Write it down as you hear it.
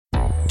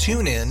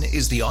TuneIn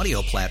is the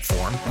audio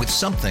platform with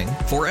something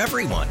for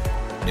everyone.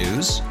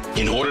 News.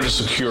 In order to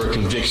secure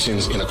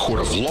convictions in a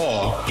court of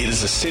law, it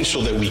is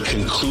essential that we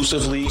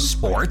conclusively.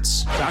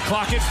 Sports. Shot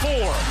clock at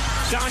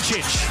 4.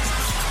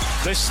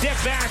 Doncic. The step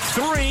back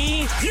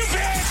 3. You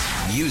bet.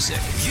 Music.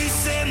 You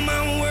set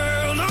my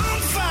world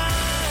on fire.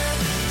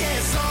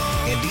 Yes,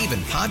 and even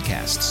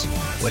podcasts.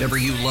 Whatever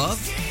you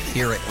love,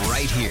 hear it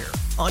right here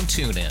on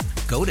TuneIn.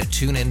 Go to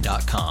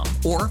TuneIn.com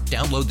or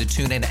download the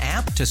TuneIn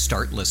app to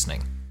start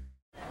listening.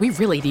 We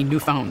really need new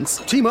phones.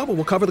 T-Mobile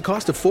will cover the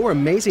cost of 4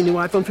 amazing new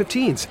iPhone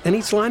 15s, and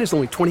each line is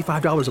only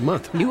 $25 a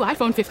month. New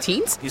iPhone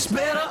 15s? it's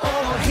better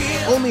over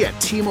here. Only at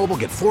T-Mobile,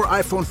 get 4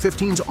 iPhone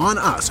 15s on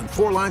us and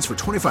 4 lines for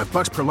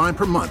 $25 per line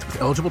per month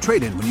with eligible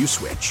trade-in when you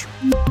switch.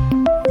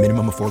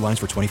 Minimum of 4 lines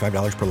for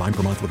 $25 per line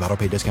per month with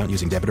autopay discount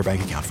using debit or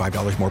bank account.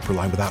 $5 more per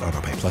line without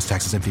autopay, plus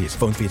taxes and fees.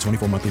 Phone fee at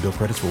 24 monthly bill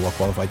credits for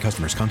well-qualified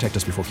customers. Contact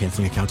us before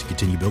canceling account to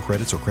continue bill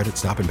credits or credit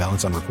stop and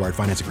balance on required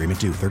finance agreement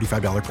due.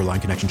 $35 per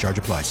line connection charge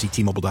applies. See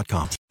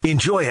T-Mobile.com.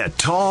 Enjoy a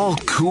tall,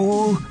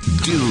 cool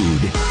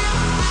dude.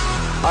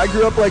 I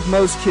grew up like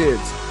most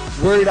kids,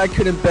 worried I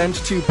couldn't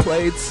bench 2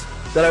 plates,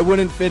 that I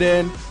wouldn't fit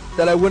in,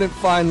 that I wouldn't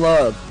find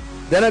love.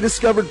 Then I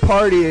discovered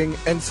partying,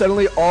 and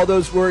suddenly all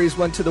those worries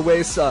went to the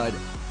wayside.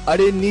 I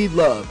didn't need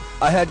love.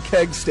 I had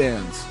keg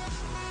stands.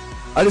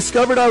 I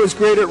discovered I was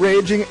great at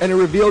raging, and it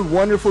revealed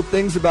wonderful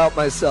things about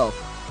myself.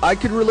 I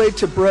could relate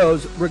to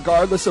bros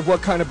regardless of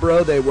what kind of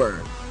bro they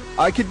were.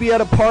 I could be at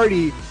a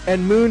party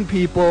and moon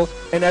people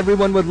and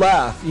everyone would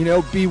laugh,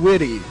 be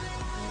witty.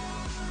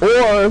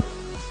 Or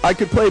I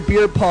could play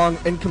beer pong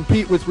and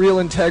compete with real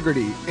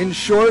integrity. In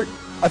short,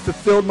 I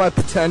fulfilled my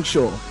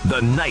potential.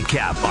 The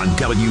Nightcap on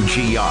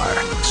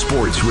WGR,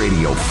 Sports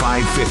Radio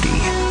 550.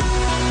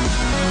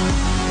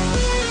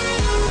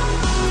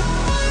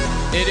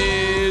 It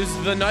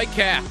is the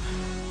Nightcap.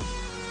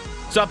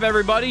 What's up,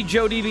 everybody?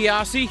 Joe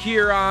DiBiase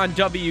here on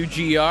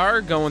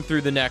WGR, going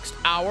through the next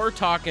hour,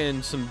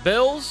 talking some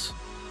Bills,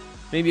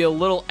 maybe a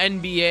little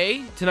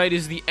NBA. Tonight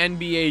is the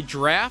NBA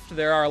draft.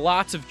 There are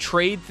lots of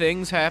trade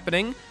things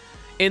happening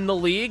in the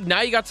league.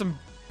 Now you got some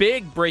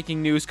big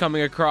breaking news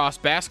coming across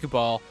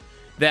basketball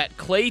that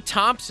Klay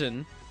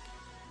Thompson,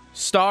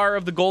 star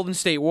of the Golden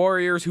State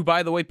Warriors, who,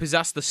 by the way,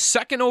 possessed the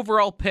 2nd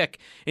overall pick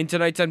in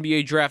tonight's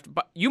NBA draft.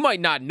 But you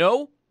might not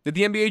know that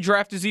the NBA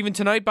draft is even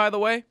tonight, by the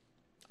way.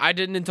 I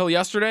didn't until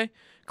yesterday.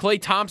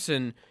 Klay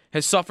Thompson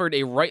has suffered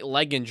a right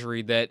leg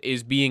injury that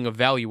is being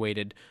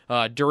evaluated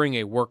during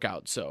a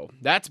workout. So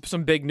that's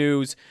some big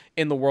news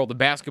in the world of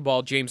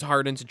basketball. James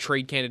Harden's a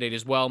trade candidate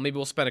as well. Maybe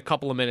we'll spend a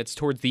couple of minutes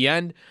towards the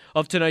end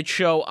of tonight's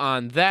show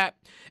on that.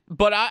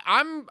 But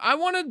I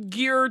want to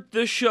gear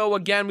this show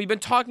again. We've been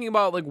talking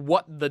about like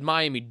what the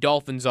Miami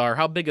Dolphins are,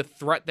 how big a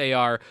threat they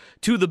are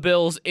to the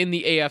Bills in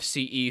the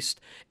AFC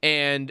East,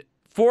 and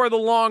for the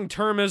long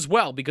term as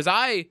well. Because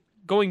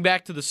going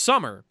back to the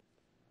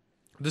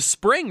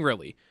spring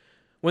really,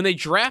 when they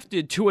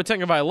drafted Tua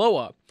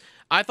Tagovailoa,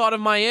 I thought of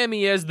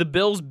Miami as the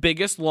Bills'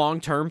 biggest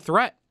long-term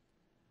threat.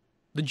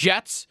 The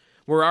Jets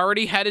were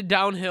already headed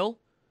downhill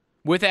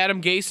with Adam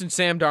Gase and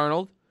Sam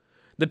Darnold.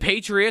 The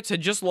Patriots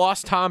had just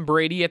lost Tom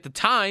Brady at the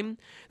time.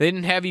 They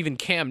didn't have even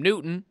Cam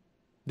Newton.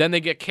 Then they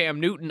get Cam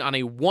Newton on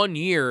a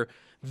 1-year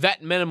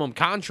vet minimum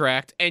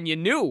contract, and you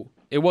knew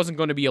it wasn't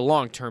going to be a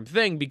long-term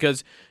thing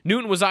because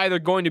Newton was either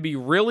going to be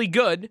really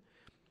good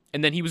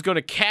and then he was going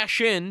to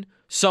cash in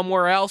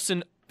somewhere else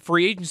in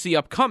free agency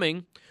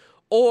upcoming,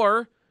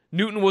 or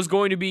Newton was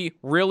going to be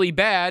really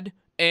bad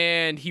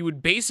and he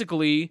would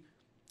basically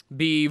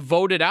be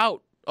voted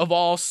out of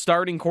all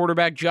starting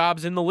quarterback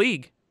jobs in the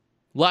league,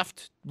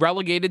 left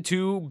relegated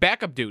to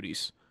backup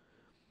duties.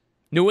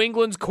 New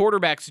England's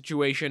quarterback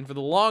situation for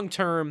the long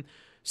term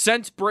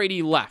since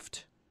Brady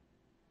left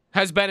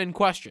has been in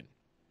question.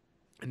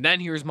 And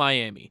then here's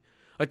Miami,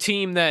 a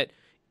team that,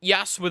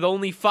 yes, with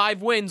only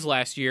 5 wins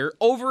last year,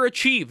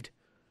 overachieved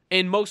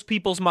in most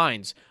people's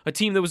minds. A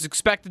team that was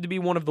expected to be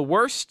one of the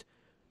worst.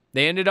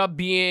 They ended up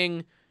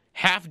being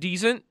half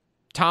decent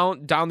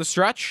down the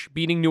stretch,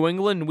 beating New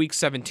England in Week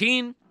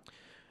 17.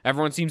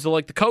 Everyone seems to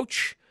like the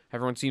coach.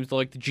 Everyone seems to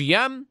like the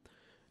GM.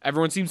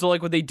 Everyone seems to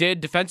like what they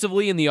did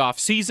defensively in the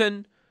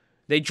offseason.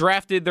 They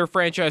drafted their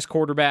franchise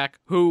quarterback,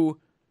 who,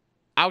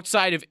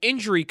 outside of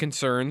injury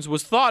concerns,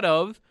 was thought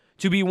of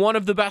to be one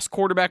of the best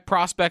quarterback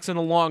prospects in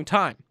a long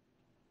time.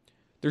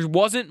 There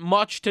wasn't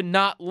much to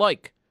not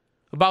like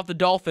about the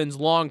Dolphins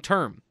long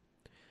term.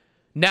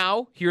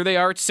 Now, here they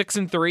are at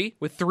 6-3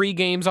 with 3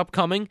 games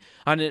upcoming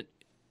on an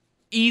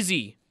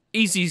easy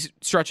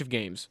stretch of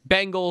games.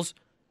 Bengals,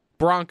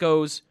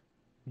 Broncos,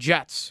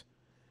 Jets.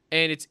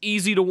 And it's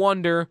easy to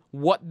wonder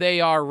what they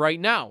are right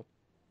now.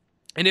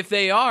 And if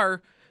they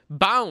are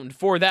bound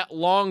for that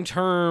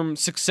long-term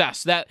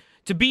success,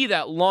 to be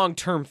that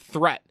long-term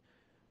threat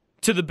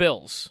to the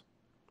Bills,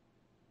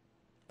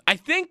 I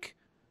think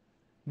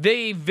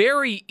they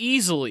very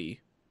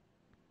easily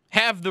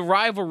have the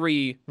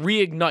rivalry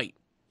reignite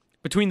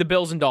between the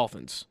Bills and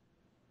Dolphins.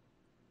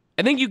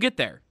 I think you get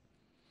there.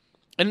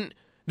 And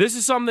this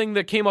is something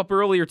that came up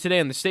earlier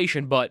today on the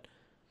station, but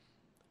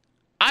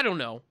I don't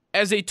know.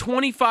 as a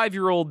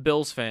 25-year-old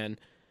Bills fan,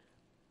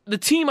 the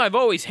team I've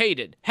always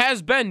hated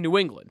has been New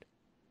England,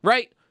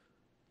 right?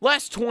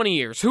 Last 20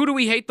 years, who do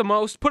we hate the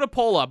most? Put a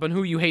poll up on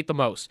who you hate the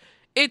most.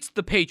 It's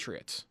the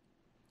Patriots.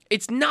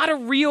 It's not a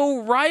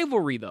real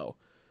rivalry, though.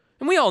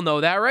 And we all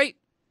know that, right?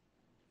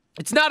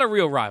 It's not a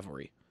real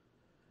rivalry.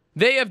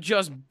 They have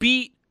just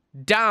beat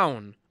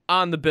down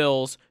on the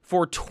Bills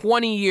for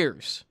 20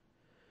 years.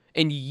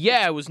 And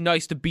yeah, it was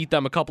nice to beat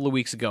them a couple of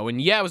weeks ago. And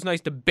yeah, it was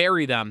nice to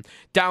bury them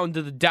down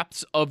to the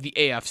depths of the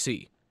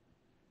AFC.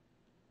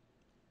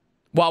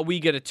 While we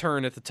get a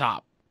turn at the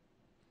top.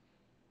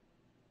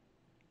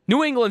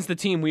 New England's the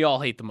team we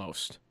all hate the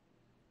most.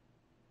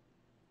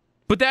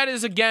 But that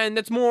is, again,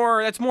 that's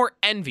more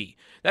envy.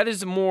 That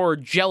is more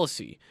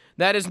jealousy.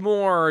 That is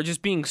more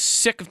just being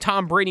sick of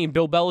Tom Brady and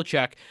Bill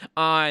Belichick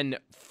on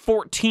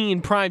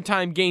 14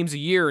 primetime games a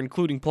year,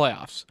 including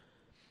playoffs.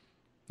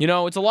 You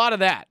know, it's a lot of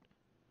that.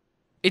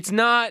 It's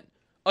not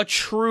a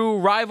true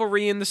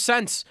rivalry in the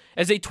sense,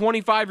 as a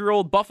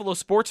 25-year-old Buffalo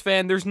sports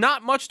fan, there's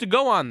not much to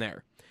go on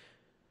there.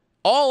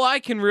 All I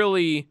can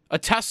really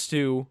attest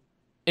to,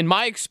 in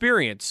my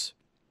experience,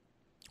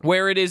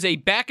 where it is a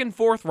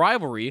back-and-forth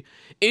rivalry,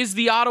 is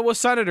the Ottawa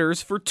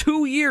Senators for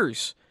 2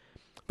 years,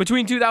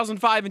 between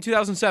 2005 and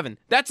 2007.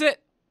 That's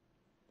it.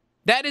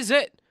 That is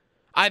it.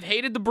 I've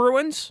hated the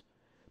Bruins,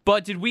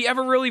 but did we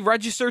ever really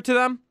register to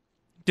them?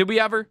 Did we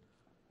ever?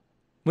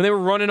 When they were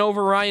running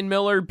over Ryan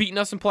Miller, beating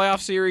us in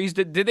playoff series,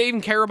 did they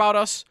even care about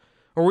us?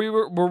 Or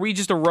were we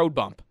just a road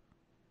bump?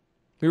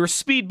 We were a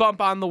speed bump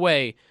on the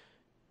way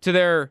to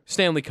their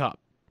Stanley Cup.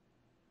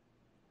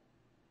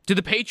 Do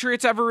the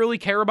Patriots ever really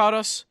care about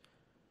us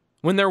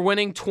when they're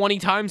winning 20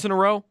 times in a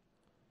row?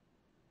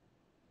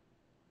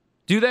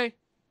 Do they?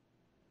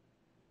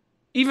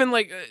 Even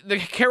like the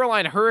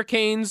Carolina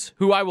Hurricanes,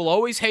 who I will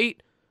always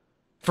hate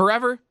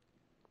forever.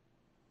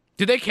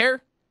 Do they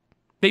care?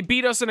 They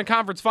beat us in a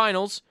conference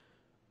finals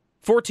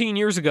 14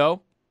 years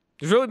ago.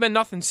 There's really been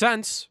nothing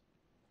since.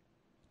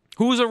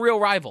 Who's a real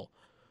rival?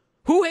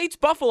 Who hates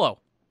Buffalo?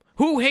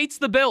 Who hates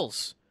the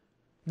Bills?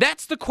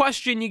 That's the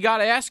question you got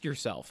to ask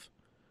yourself.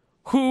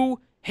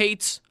 Who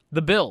hates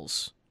the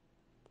Bills?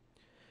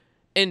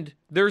 And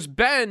there's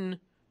been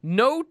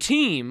no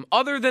team,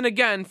 other than,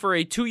 again, for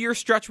a 2-year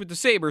stretch with the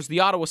Sabres, the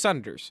Ottawa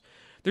Senators.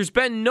 There's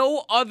been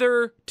no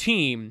other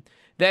team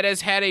that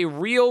has had a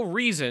real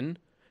reason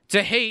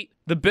to hate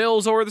the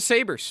Bills or the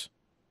Sabres.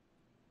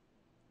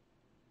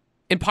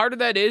 And part of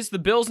that is the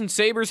Bills and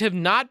Sabres have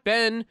not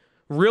been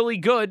really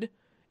good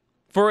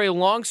for a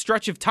long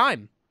stretch of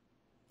time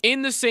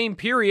in the same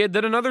period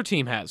that another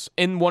team has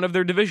in one of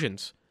their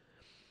divisions.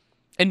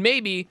 And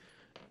maybe,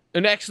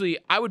 and actually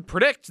I would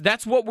predict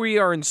that's what we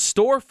are in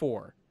store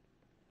for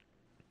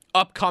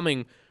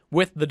upcoming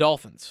with the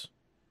Dolphins.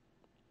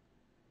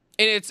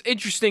 And it's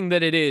interesting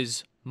that it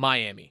is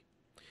Miami.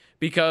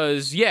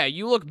 Because, yeah,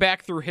 you look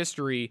back through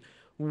history,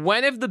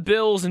 when have the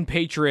Bills and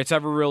Patriots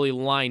ever really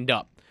lined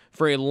up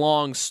for a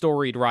long,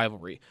 storied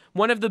rivalry?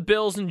 When have the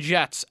Bills and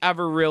Jets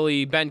ever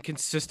really been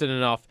consistent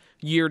enough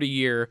year to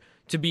year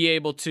to be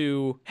able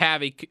to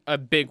have a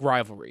big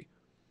rivalry?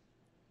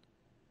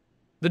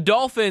 The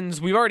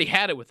Dolphins, we've already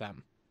had it with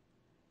them.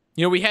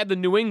 You know, we had the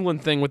New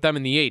England thing with them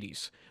in the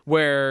 80s,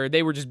 where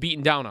they were just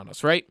beating down on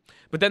us, right?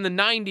 But then the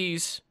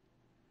 90s,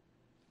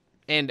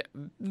 and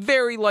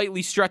very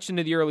lightly stretched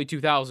into the early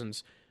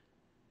 2000s,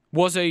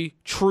 was a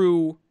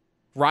true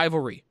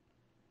rivalry.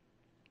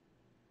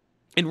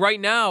 And right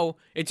now,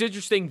 it's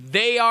interesting,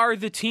 they are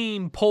the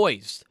team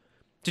poised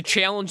to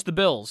challenge the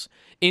Bills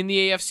in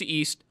the AFC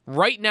East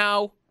right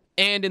now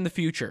and in the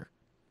future.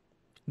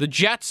 The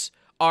Jets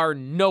are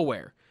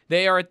nowhere.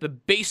 They are at the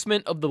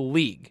basement of the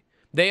league.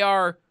 They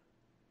are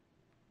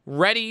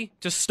ready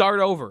to start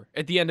over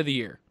at the end of the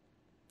year.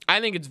 I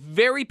think it's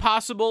very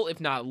possible, if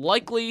not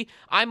likely,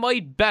 I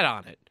might bet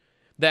on it,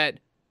 that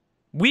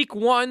Week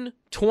 1,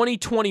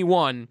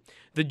 2021,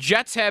 the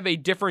Jets have a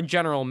different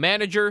general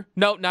manager.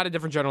 No, not a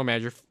different general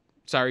manager.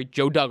 Sorry,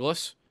 Joe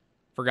Douglas.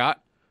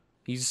 Forgot.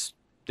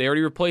 They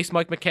already replaced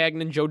Mike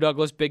McCagnon, Joe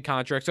Douglas, big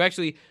contract. So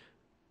actually,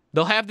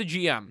 they'll have the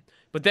GM,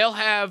 but they'll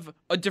have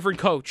a different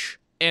coach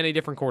and a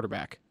different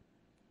quarterback.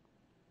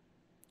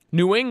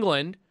 New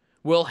England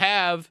will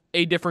have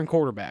a different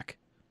quarterback.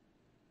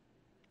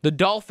 The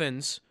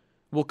Dolphins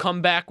will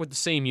come back with the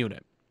same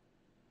unit.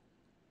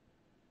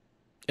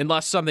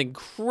 Unless something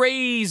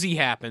crazy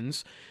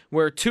happens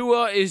where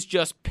Tua is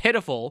just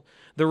pitiful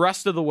the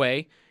rest of the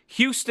way,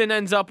 Houston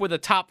ends up with a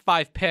top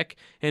 5 pick,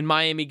 and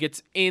Miami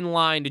gets in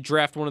line to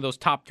draft one of those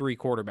top 3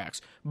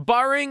 quarterbacks.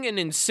 Barring an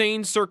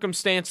insane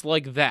circumstance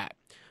like that,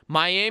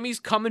 Miami's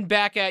coming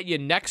back at you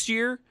next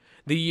year,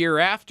 the year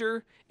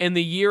after, and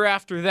the year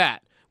after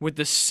that with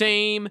the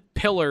same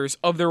pillars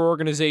of their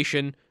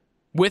organization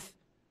with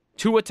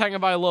Tua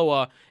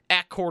Tagovailoa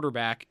at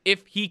quarterback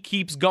if he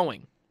keeps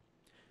going.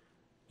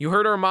 You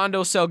heard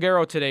Armando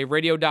Salguero today,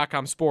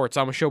 Radio.com Sports,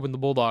 on a show with the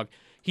Bulldog.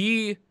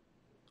 He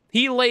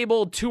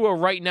labeled Tua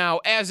right now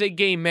as a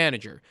game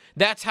manager.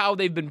 That's how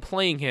they've been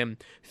playing him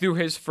through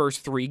his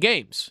first 3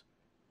 games.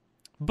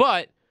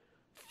 But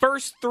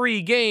first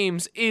 3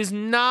 games is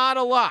not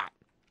a lot.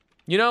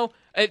 You know,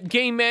 a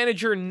game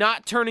manager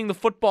not turning the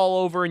football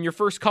over in your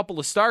first couple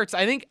of starts,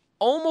 I think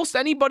almost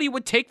anybody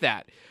would take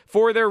that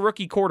for their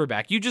rookie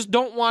quarterback. You just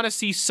don't want to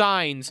see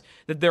signs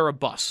that they're a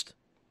bust.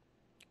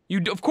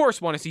 You, of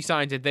course, want to see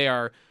signs that they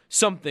are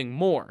something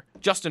more.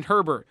 Justin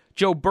Herbert,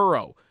 Joe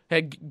Burrow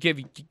gave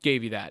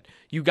you that.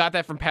 You got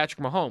that from Patrick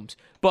Mahomes.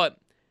 But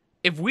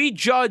if we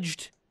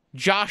judged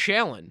Josh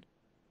Allen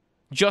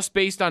just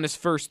based on his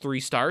first 3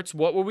 starts,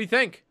 what would we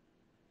think?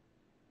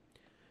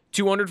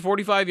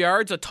 245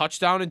 yards, a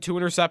touchdown, and 2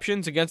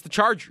 interceptions against the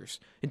Chargers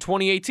in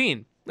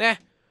 2018.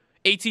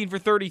 18 for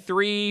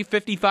 33,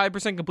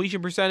 55%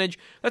 completion percentage.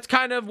 That's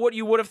kind of what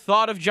you would have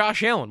thought of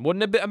Josh Allen,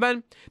 wouldn't it have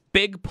been?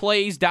 Big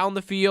plays down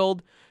the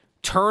field,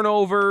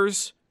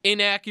 turnovers,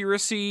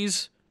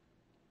 inaccuracies.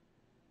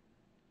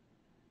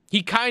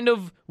 He kind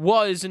of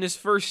was, in his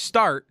first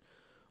start,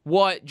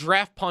 what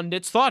draft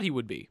pundits thought he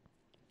would be.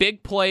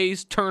 Big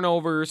plays,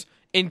 turnovers,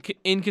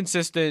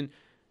 inconsistent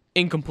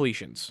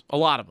incompletions. A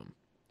lot of them.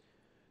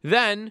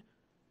 Then,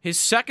 his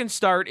second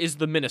start is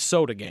the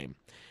Minnesota game.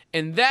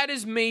 And that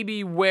is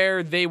maybe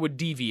where they would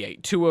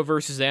deviate, Tua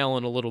versus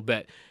Allen, a little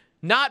bit.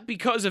 Not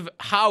because of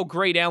how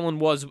great Allen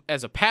was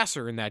as a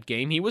passer in that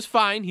game. He was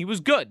fine. He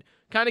was good.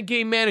 Kind of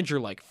game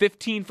manager-like.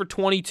 15 for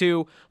 22,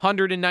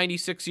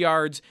 196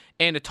 yards,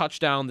 and a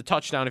touchdown. The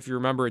touchdown, if you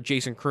remember, at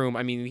Jason Kroom,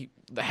 I mean,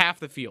 half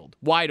the field,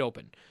 wide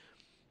open.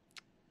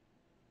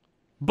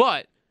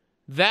 But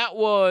that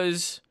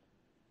was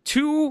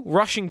 2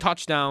 rushing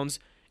touchdowns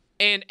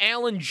and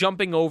Allen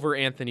jumping over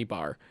Anthony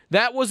Barr.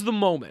 That was the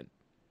moment.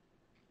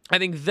 I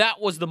think that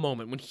was the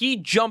moment when he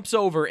jumps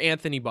over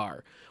Anthony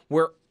Barr,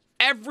 where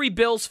every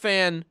Bills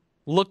fan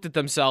looked at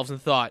themselves and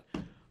thought,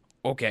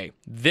 okay,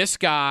 this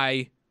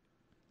guy's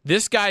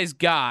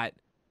got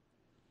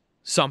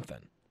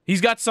something.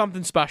 He's got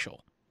something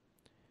special.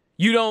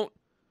 You don't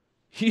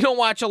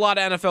watch a lot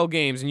of NFL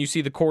games and you see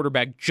the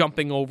quarterback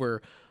jumping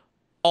over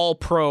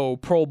all-pro,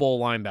 Pro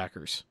Bowl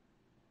linebackers,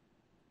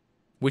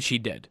 which he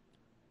did.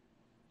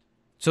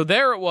 So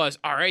there it was.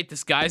 All right,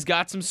 this guy's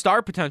got some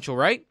star potential,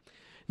 right?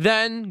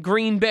 Then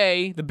Green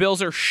Bay, the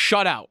Bills are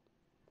shut out.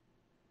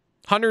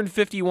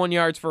 151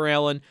 yards for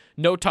Allen,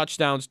 no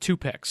touchdowns, 2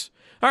 picks.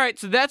 All right,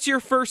 so that's your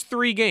first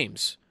 3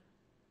 games.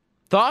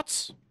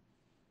 Thoughts?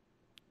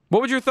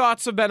 What would your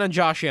thoughts have been on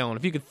Josh Allen,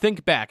 if you could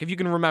think back, if you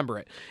can remember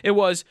it? It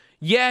was,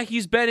 yeah,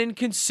 he's been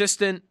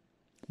inconsistent,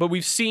 but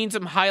we've seen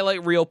some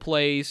highlight reel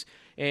plays,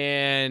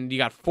 and you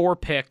got 4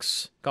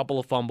 picks, a couple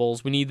of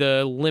fumbles. We need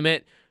to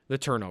limit the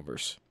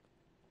turnovers.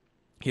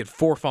 He had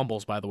 4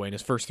 fumbles, by the way, in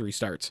his first 3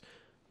 starts.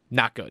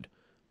 Not good.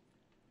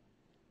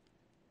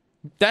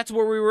 That's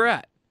where we were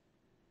at.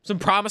 Some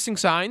promising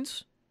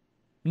signs.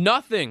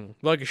 Nothing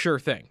like a sure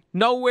thing.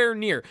 Nowhere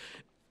near.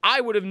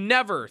 I would have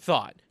never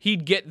thought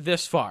he'd get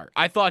this far.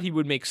 I thought he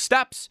would make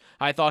steps.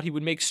 I thought he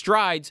would make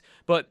strides.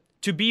 But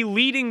to be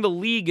leading the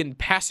league in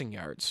passing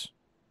yards.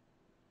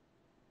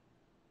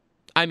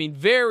 I mean,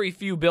 very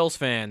few Bills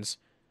fans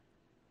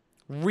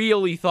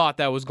really thought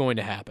that was going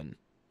to happen.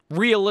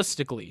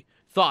 Realistically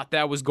thought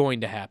that was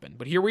going to happen.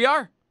 But here we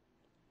are.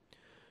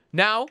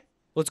 Now,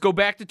 let's go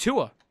back to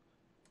Tua.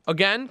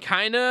 Again,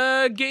 kind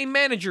of game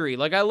managery.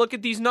 Like, I look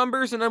at these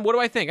numbers, and then what do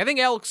I think? I think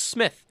Alex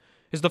Smith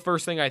is the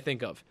first thing I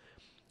think of.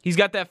 He's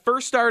got that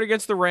first start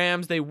against the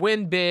Rams. They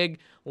win big.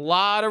 A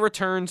lot of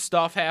return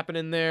stuff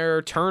happening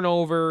there.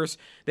 Turnovers.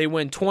 They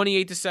win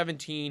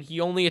 28-17. He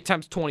only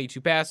attempts 22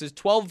 passes.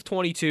 12 of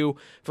 22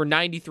 for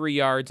 93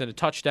 yards and a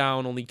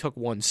touchdown. Only took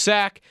 1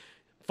 sack.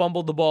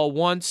 Fumbled the ball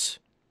once.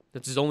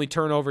 That's his only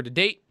turnover to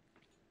date.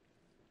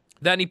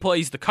 Then he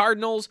plays the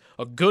Cardinals,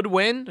 a good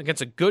win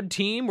against a good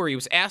team where he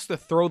was asked to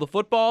throw the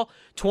football.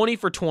 20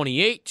 for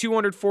 28,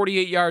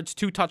 248 yards,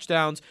 2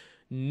 touchdowns,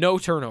 no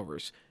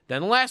turnovers.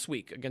 Then last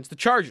week against the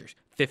Chargers,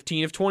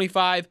 15 of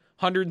 25,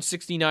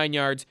 169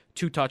 yards,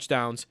 2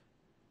 touchdowns,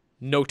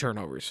 no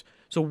turnovers.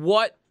 So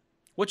what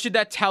should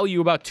that tell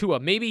you about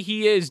Tua? Maybe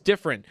he is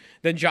different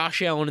than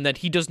Josh Allen in that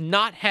he does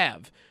not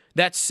have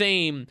that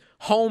same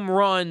home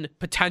run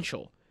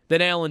potential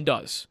that Allen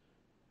does.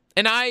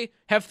 And I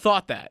have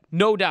thought that,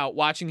 no doubt,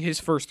 watching his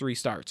first 3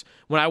 starts.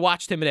 When I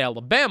watched him at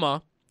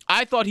Alabama,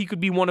 I thought he could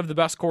be one of the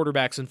best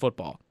quarterbacks in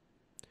football.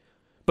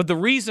 But the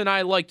reason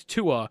I liked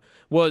Tua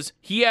was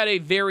he had a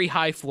very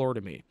high floor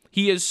to me.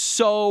 He is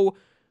so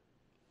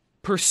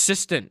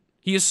persistent.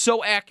 He is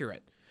so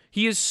accurate.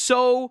 He is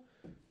so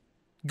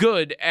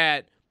good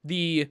at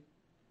the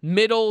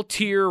middle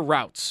tier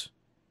routes.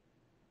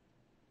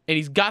 And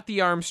he's got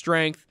the arm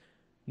strength,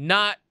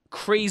 not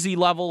crazy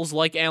levels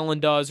like Allen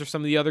does or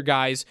some of the other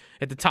guys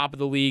at the top of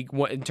the league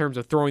in terms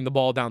of throwing the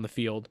ball down the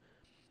field.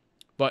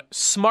 But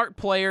smart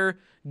player,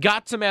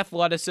 got some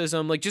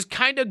athleticism, like just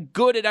kind of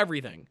good at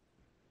everything.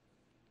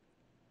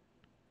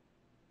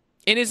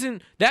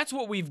 And that's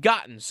what we've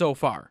gotten so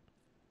far.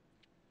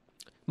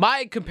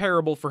 My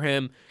comparable for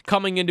him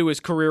coming into his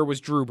career was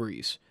Drew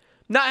Brees.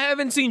 Now, I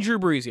haven't seen Drew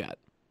Brees yet.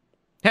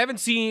 I haven't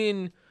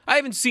seen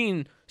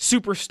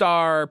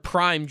superstar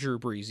prime Drew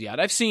Brees yet.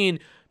 I've seen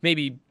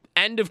maybe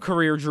end of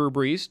career Drew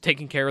Brees,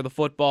 taking care of the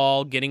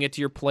football, getting it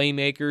to your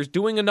playmakers,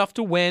 doing enough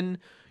to win.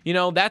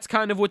 That's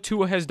kind of what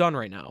Tua has done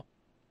right now.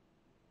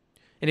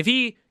 And if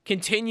he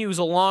continues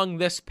along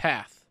this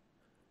path,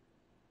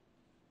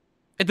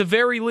 at the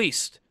very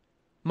least,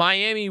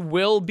 Miami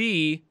will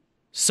be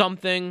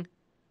something.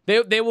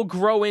 They will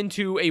grow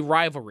into a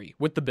rivalry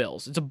with the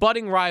Bills. It's a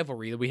budding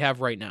rivalry that we have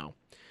right now.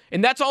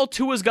 And that's all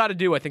Tua's got to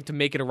do, I think, to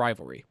make it a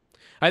rivalry.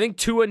 I think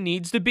Tua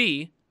needs to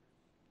be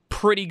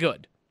pretty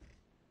good.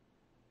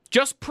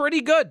 Just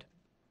pretty good.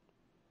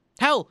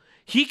 Hell,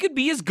 he could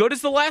be as good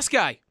as the last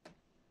guy.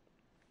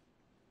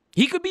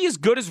 He could be as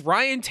good as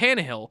Ryan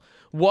Tannehill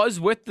was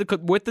with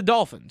the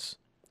Dolphins.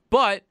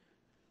 But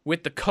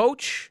with the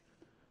coach,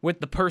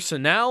 with the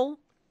personnel,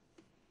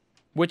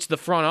 with the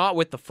front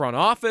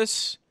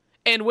office,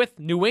 and with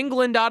New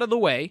England out of the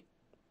way,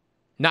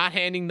 not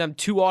handing them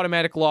 2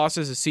 automatic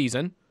losses a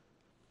season,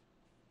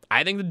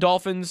 I think the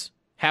Dolphins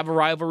have a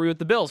rivalry with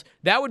the Bills.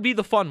 That would be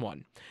the fun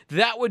one.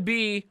 That would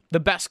be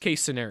the best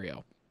case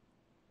scenario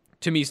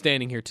to me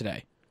standing here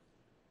today.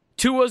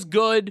 Tua's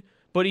good,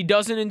 but he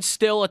doesn't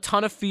instill a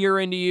ton of fear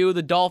into you.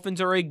 The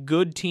Dolphins are a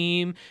good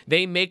team.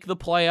 They make the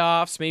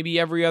playoffs maybe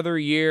every other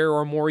year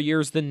or more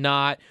years than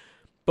not.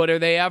 But are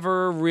they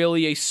ever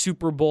really a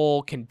Super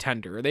Bowl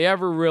contender? Are they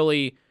ever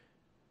really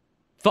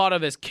thought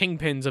of as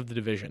kingpins of the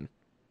division?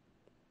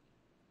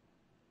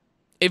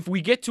 If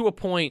we get to a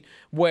point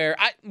where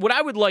what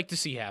I would like to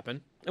see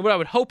happen, and what I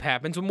would hope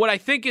happens, and what I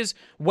think is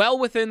well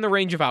within the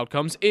range of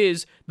outcomes,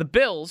 is the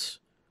Bills,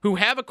 who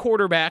have a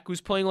quarterback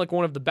who's playing like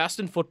one of the best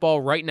in football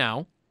right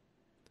now.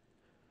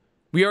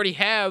 We already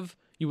have,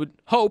 you would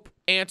hope,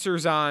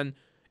 answers on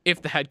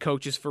if the head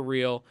coach is for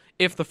real,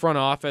 if the front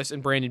office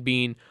and Brandon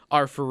Beane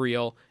are for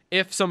real,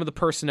 if some of the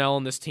personnel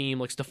on this team,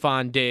 like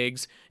Stephon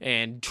Diggs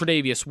and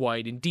Tre'Davious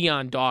White and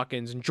Deion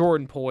Dawkins and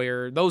Jordan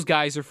Poyer, those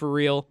guys are for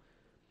real.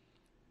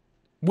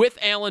 With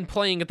Allen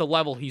playing at the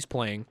level he's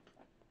playing,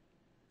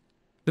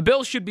 the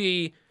Bills should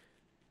be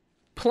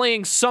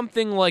playing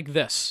something like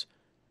this,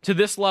 to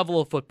this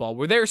level of football,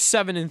 where they're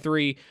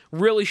 7-3,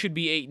 really should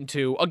be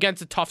 8-2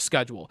 against a tough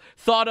schedule.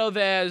 Thought of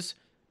as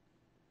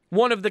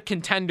one of the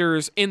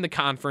contenders in the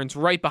conference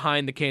right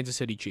behind the Kansas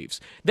City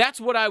Chiefs. That's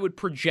what I would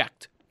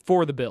project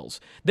for the Bills.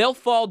 They'll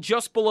fall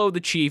just below the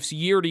Chiefs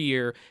year to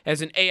year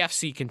as an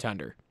AFC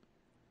contender.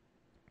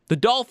 The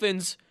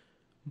Dolphins,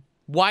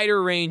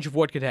 wider range of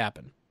what could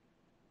happen.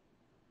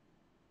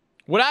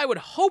 What I would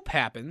hope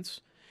happens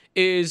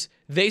is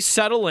they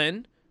settle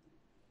in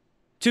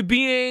to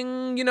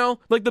being,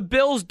 like the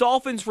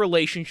Bills-Dolphins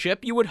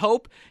relationship, you would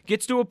hope,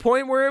 gets to a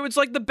point where it was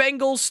like the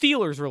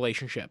Bengals-Steelers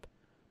relationship.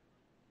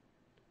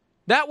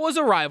 That was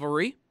a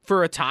rivalry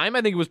for a time.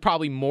 I think it was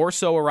probably more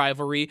so a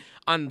rivalry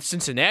on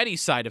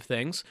Cincinnati's side of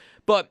things.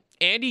 But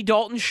Andy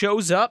Dalton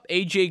shows up.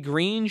 A.J.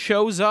 Green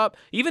shows up.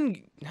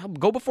 Even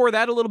go before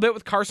that a little bit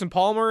with Carson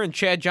Palmer and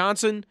Chad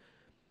Johnson.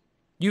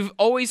 You've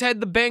always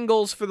had the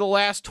Bengals for the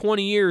last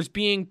 20 years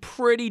being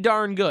pretty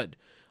darn good.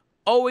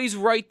 Always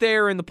right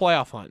there in the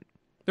playoff hunt.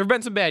 There have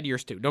been some bad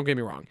years too, don't get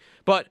me wrong.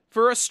 But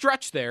for a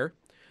stretch there,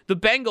 the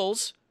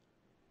Bengals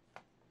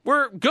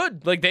were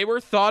good. Like, they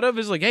were thought of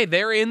as like, hey,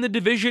 they're in the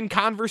division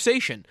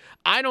conversation.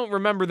 I don't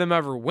remember them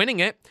ever winning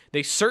it.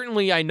 They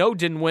certainly, I know,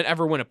 didn't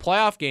ever win a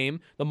playoff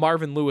game, the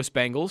Marvin Lewis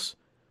Bengals.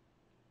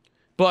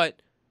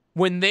 But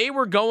when they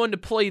were going to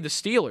play the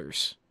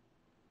Steelers,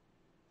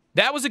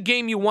 that was a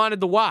game you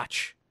wanted to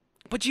watch.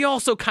 But you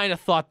also kind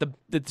of thought that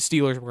the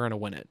Steelers were going to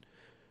win it.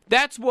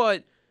 That's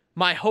what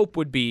my hope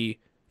would be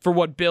for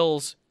what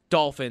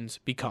Bills-Dolphins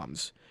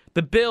becomes.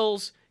 The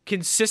Bills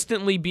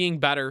consistently being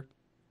better,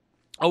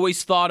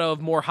 always thought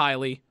of more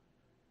highly,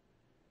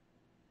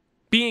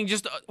 being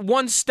just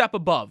one step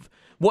above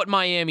what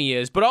Miami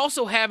is, but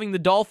also having the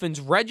Dolphins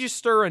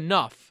register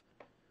enough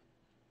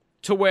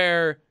to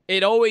where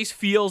it always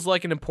feels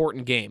like an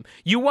important game.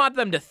 You want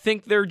them to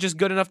think they're just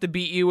good enough to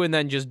beat you and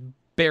then just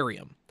bury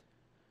them.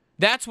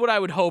 That's what I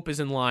would hope is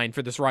in line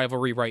for this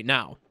rivalry right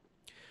now.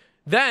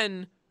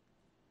 Then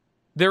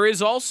there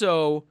is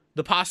also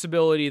the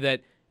possibility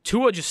that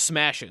Tua just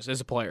smashes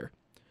as a player,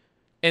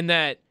 and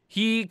that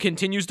he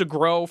continues to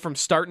grow from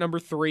start number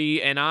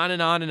 3 and on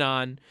and on and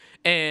on,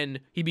 and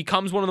he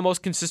becomes one of the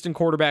most consistent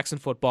quarterbacks in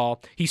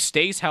football. He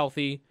stays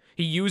healthy.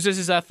 He uses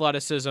his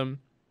athleticism.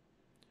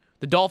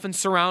 The Dolphins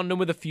surround him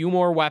with a few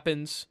more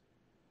weapons.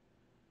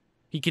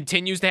 He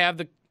continues to have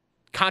the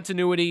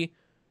continuity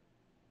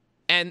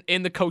and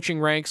in the coaching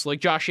ranks like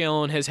Josh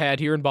Allen has had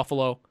here in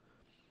Buffalo.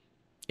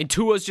 And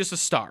Tua's just a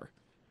star.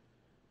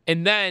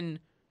 And then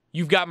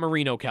you've got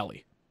Marino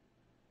Kelly.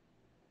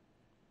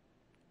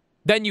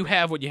 Then you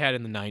have what you had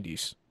in the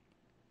 90s.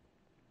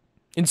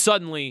 And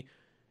suddenly,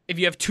 if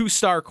you have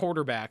 2-star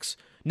quarterbacks,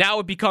 now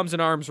it becomes an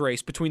arms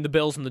race between the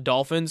Bills and the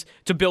Dolphins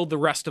to build the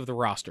rest of the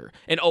roster.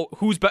 And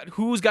who's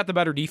got the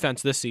better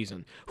defense this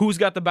season? Who's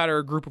got the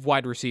better group of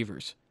wide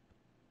receivers?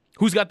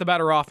 Who's got the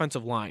better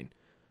offensive line?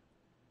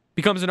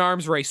 Becomes an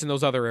arms race in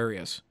those other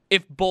areas.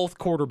 If both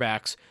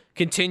quarterbacks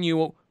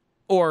continue,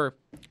 or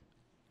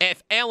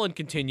if Allen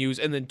continues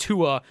and then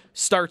Tua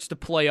starts to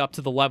play up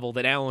to the level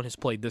that Allen has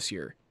played this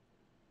year.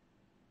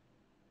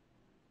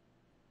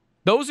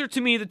 Those are,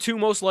 to me, the two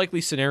most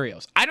likely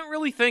scenarios. I don't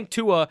really think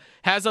Tua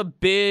has a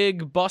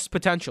big bust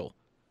potential.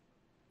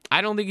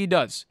 I don't think he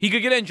does. He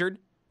could get injured.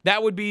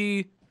 That would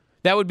be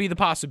the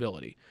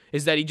possibility,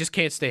 is that he just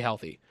can't stay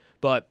healthy.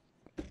 But,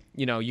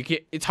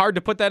 it's hard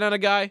to put that on a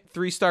guy.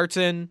 3 starts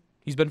in.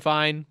 He's been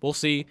fine. We'll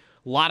see.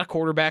 A lot of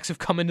quarterbacks have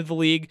come into the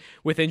league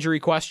with injury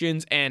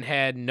questions and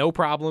had no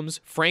problems.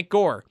 Frank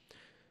Gore.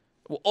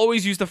 We'll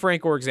always use the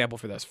Frank Gore example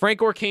for this. Frank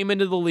Gore came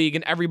into the league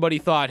and everybody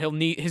thought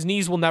his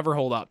knees will never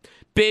hold up.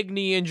 Big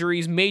knee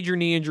injuries, major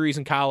knee injuries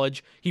in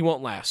college. He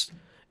won't last.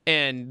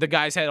 And the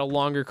guy's had a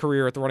longer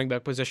career at the running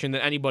back position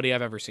than anybody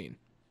I've ever seen.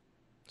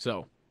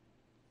 So,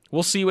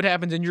 we'll see what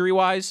happens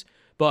injury-wise,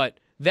 but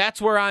that's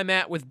where I'm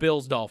at with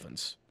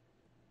Bills-Dolphins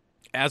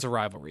as a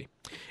rivalry.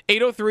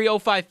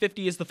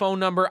 803-0550 is the phone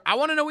number. I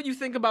want to know what you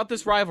think about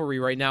this rivalry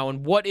right now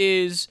and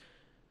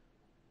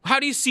how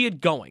do you see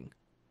it going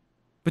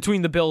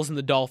between the Bills and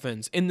the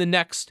Dolphins in the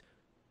next,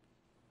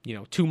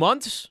 2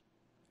 months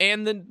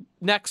and the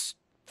next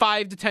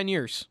 5 to 10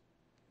 years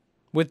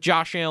with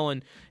Josh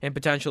Allen and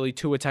potentially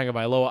Tua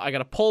Tagovailoa. I got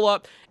to pull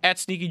up at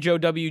Sneaky Joe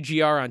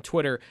WGR on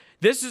Twitter.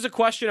 This is a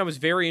question I was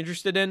very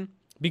interested in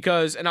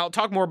because, and I'll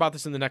talk more about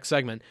this in the next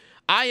segment,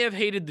 I have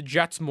hated the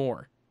Jets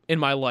more in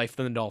my life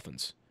than the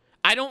Dolphins.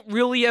 I don't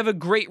really have a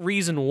great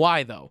reason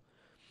why, though.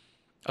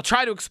 I'll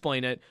try to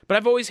explain it, but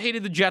I've always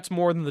hated the Jets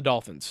more than the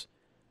Dolphins.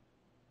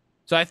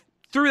 So I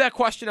threw that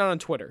question out on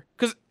Twitter,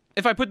 because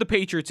if I put the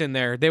Patriots in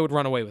there, they would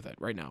run away with it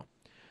right now.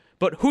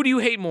 But who do you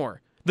hate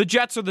more, the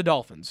Jets or the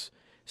Dolphins?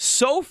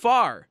 So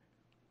far,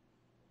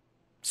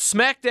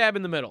 smack dab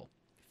in the middle.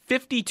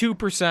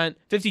 52%,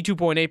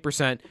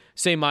 52.8%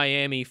 say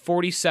Miami,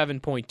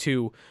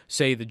 47.2%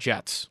 say the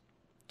Jets.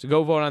 So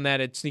go vote on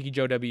that at Sneaky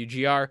Joe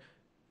WGR.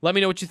 Let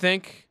me know what you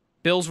think.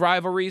 Bills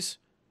rivalries.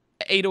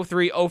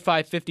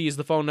 803-0550 is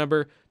the phone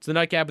number. It's the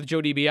Nightcap with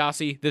Joe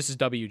DiBiase. This is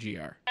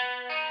WGR.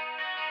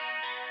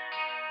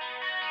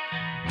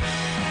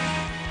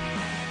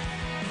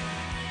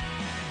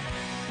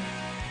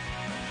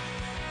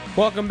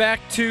 Welcome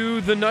back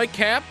to the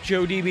Nightcap.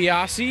 Joe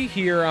DiBiase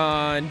here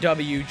on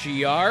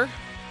WGR.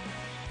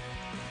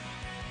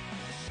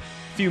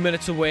 Few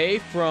minutes away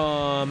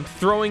from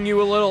throwing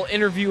you a little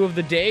interview of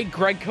the day.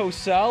 Greg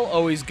Cosell,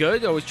 always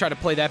good. Always try to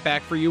play that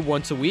back for you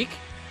once a week.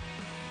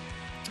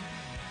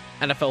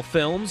 NFL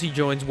Films, he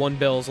joins One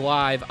Bills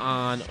Live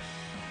on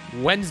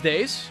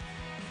Wednesdays.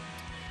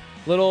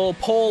 Little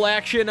poll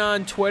action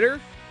on Twitter.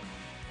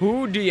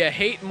 Who do you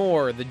hate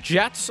more, the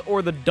Jets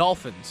or the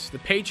Dolphins? The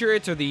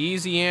Patriots are the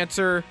easy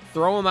answer.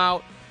 Throw them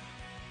out.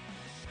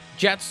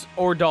 Jets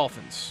or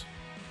Dolphins?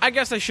 I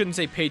guess I shouldn't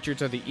say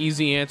Patriots are the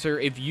easy answer.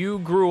 If you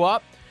grew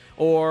up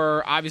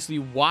or obviously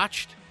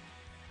watched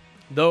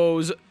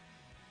those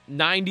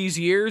 90s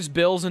years,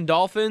 Bills and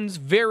Dolphins,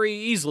 very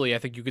easily I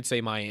think you could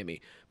say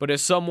Miami. But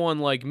as someone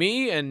like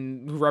me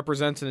and who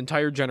represents an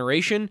entire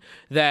generation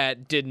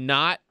that did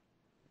not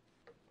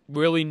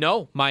really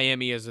know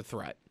Miami as a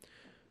threat,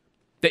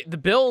 the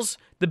Bills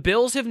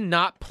have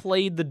not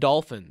played the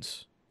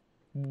Dolphins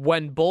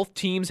when both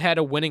teams had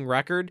a winning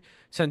record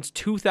since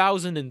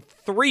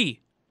 2003.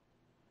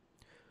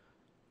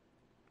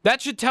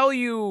 That should tell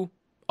you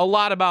a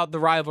lot about the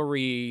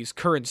rivalry's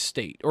current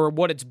state, or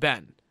what it's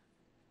been.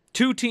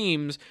 Two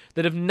teams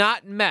that have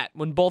not met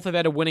when both have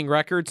had a winning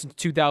record since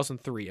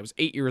 2003. I was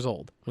 8 years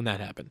old when that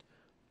happened.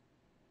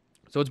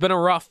 So it's been a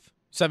rough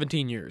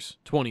 17 years,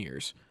 20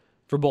 years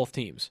for both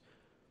teams.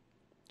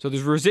 So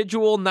there's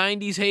residual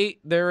 90s hate.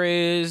 There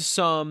is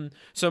some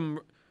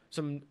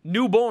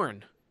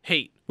newborn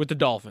hate with the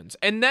Dolphins.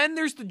 And then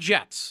there's the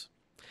Jets.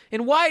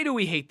 And why do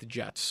we hate the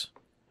Jets?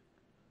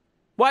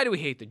 Why do we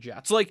hate the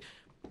Jets? Like,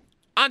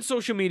 on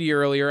social media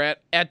earlier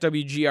at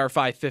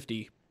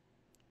WGR550,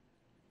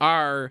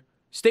 our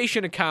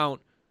station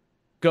account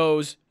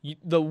goes,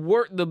 the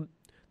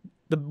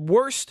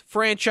worst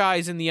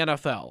franchise in the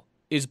NFL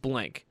is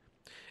blank.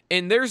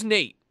 And there's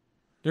Nate.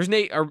 There's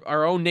Nate,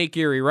 our own Nate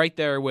Geary, right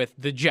there with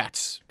the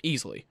Jets,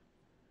 easily.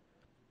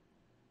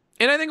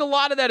 And I think a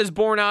lot of that is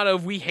born out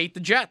of we hate the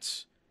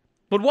Jets.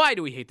 But why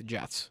do we hate the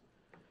Jets?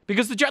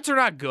 Because the Jets are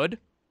not good.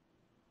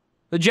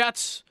 The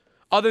Jets,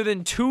 other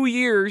than 2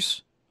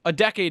 years, a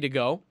decade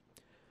ago,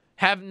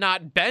 have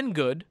not been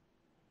good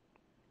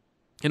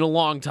in a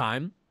long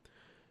time.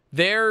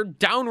 They're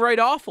downright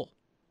awful.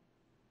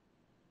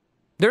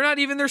 They're not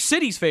even their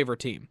city's favorite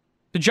team.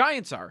 The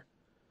Giants are.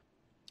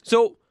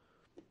 So,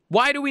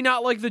 why do we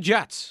not like the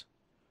Jets?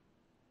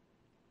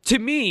 To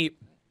me,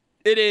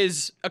 it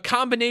is a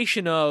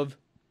combination of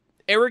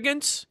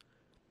arrogance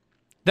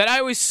that I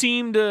always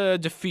seem to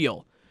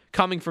feel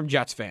coming from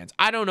Jets fans.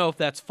 I don't know if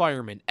that's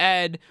Fireman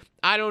Ed.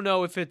 I don't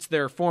know if it's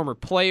their former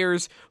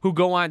players who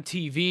go on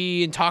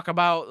TV and talk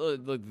about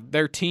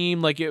their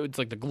team like it's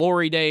like the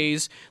glory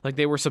days, like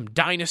they were some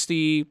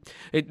dynasty.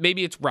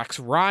 Maybe it's Rex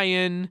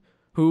Ryan,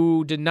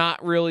 who did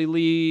not really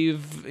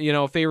leave,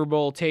 a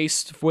favorable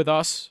taste with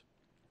us.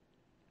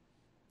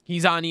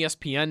 He's on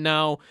ESPN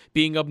now,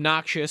 being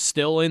obnoxious,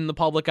 still in the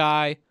public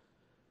eye.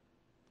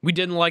 We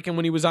didn't like him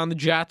when he was on the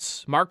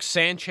Jets. Mark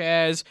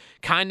Sanchez,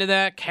 kind of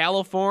that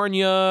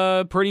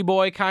California pretty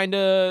boy kind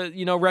of,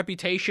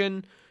 reputation,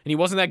 and he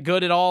wasn't that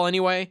good at all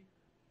anyway.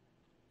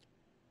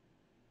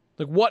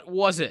 Like, what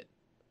was it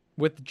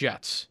with the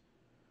Jets?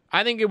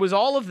 I think it was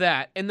all of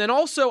that. And then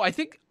also, I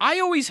think I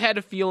always had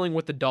a feeling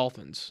with the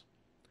Dolphins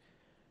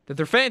that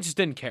their fans just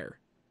didn't care.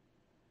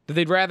 That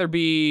they'd rather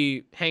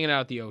be hanging out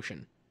at the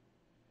ocean.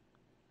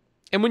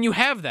 And when you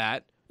have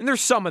that, and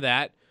there's some of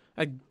that,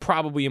 I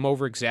probably am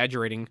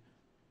over-exaggerating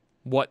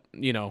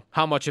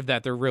how much of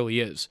that there really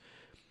is.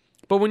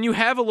 But when you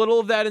have a little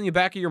of that in the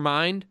back of your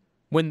mind,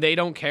 when they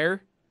don't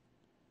care,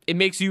 it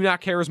makes you not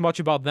care as much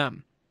about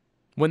them.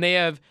 When they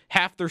have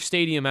half their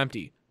stadium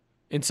empty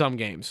in some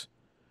games.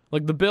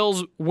 Like the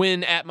Bills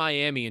win at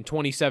Miami in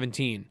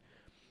 2017,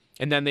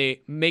 and then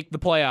they make the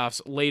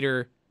playoffs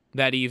later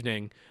that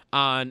evening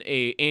on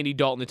a Andy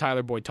Dalton to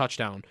Tyler Boyd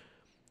touchdown.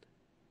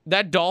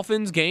 That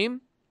Dolphins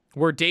game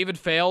where David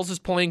Fales is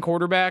playing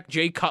quarterback,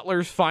 Jay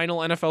Cutler's final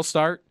NFL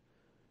start,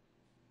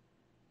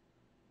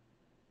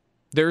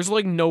 there's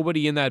like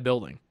nobody in that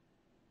building.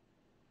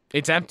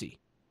 It's empty.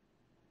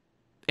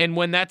 And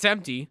when that's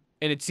empty,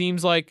 and it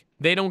seems like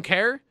they don't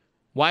care,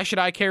 why should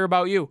I care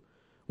about you?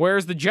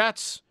 Whereas the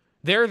Jets,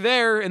 they're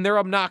there and they're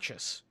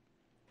obnoxious.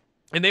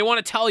 And they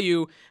want to tell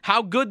you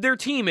how good their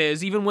team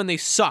is even when they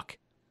suck.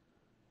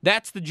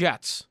 That's the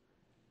Jets.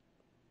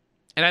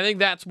 And I think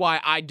that's why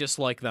I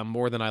dislike them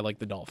more than I like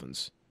the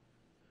Dolphins.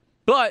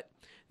 But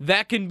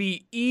that can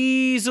be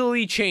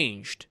easily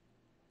changed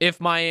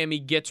if Miami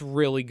gets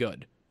really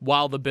good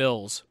while the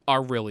Bills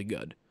are really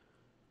good.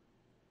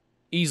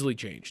 Easily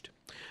changed.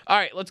 All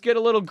right, let's get a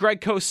little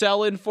Greg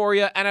Cosell in for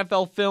you.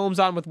 NFL Films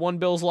on with One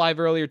Bills Live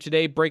earlier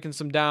today, breaking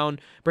some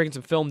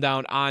film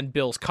down on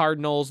Bills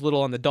Cardinals,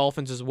 little on the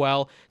Dolphins as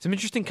well. Some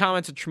interesting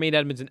comments of Tremaine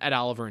Edmonds and Ed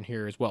Oliver in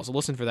here as well, so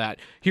listen for that.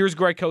 Here's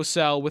Greg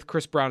Cosell with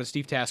Chris Brown and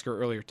Steve Tasker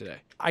earlier today.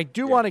 I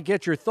do want to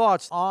get your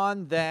thoughts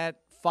on that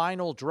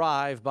final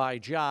drive by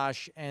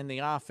Josh and the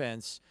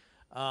offense,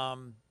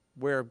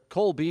 where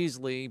Cole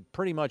Beasley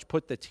pretty much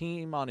put the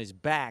team on his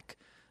back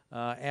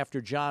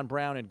after John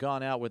Brown had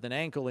gone out with an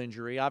ankle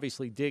injury.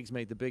 Obviously, Diggs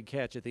made the big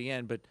catch at the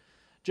end, but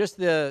just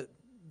the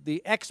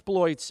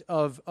exploits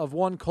of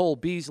one Cole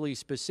Beasley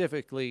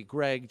specifically,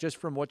 Greg, just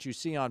from what you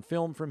see on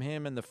film from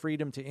him and the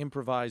freedom to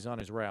improvise on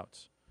his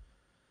routes.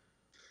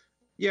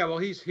 Yeah, well,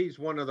 he's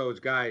one of those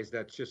guys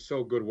that's just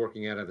so good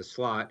working out of the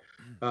slot.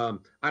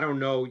 I don't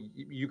know,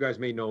 you guys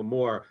may know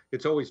more.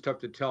 It's always tough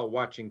to tell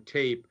watching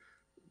tape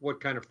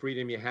what kind of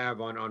freedom you have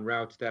on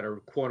routes that are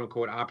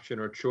quote-unquote option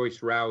or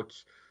choice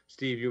routes.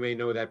 Steve, you may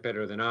know that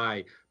better than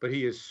I, but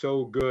he is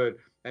so good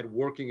at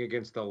working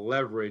against the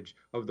leverage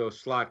of those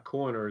slot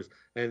corners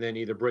and then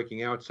either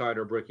breaking outside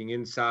or breaking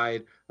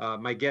inside.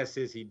 My guess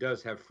is he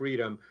does have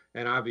freedom,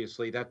 and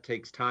obviously that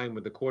takes time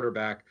with the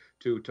quarterback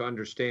to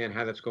understand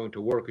how that's going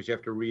to work because you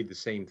have to read the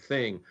same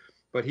thing.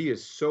 But he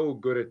is so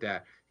good at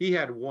that. He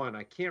had one,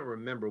 I can't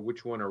remember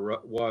which one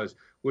it was,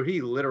 where he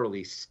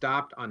literally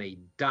stopped on a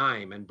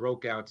dime and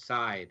broke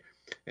outside,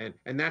 and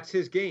that's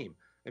his game.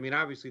 I mean,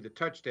 obviously the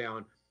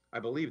touchdown, I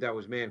believe that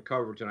was man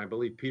coverage, and I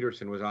believe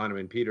Peterson was on him,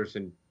 and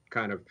Peterson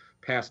kind of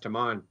passed him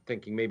on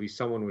thinking maybe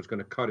someone was going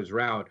to cut his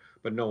route,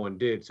 but no one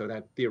did, so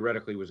that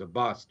theoretically was a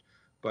bust.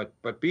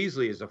 But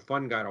Beasley is a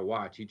fun guy to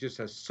watch. He just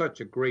has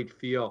such a great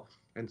feel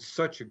and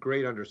such a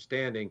great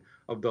understanding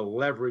of the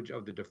leverage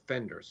of the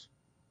defenders.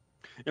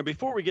 Now,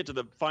 before we get to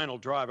the final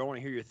drive, I want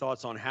to hear your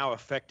thoughts on how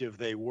effective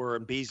they were,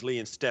 and Beasley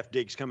and Steph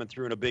Diggs coming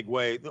through in a big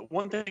way. The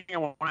one thing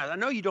I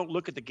know you don't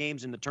look at the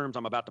games in the terms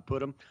I'm about to put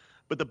them,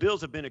 but the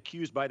Bills have been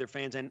accused by their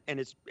fans, and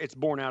it's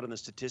borne out in the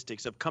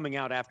statistics, of coming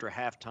out after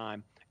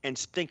halftime and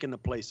stinking the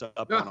place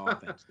up on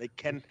offense.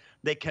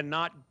 They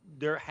cannot,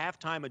 their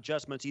halftime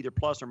adjustments, either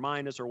plus or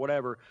minus or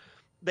whatever,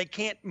 they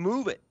can't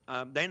move it.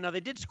 They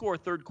did score a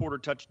third quarter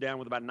touchdown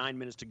with about 9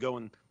 minutes to go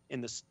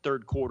in the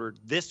third quarter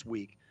this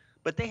week,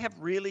 but they have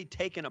really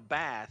taken a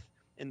bath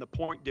in the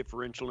point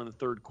differential in the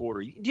third quarter.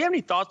 Do you have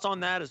any thoughts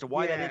on that as to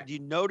why that is? Do you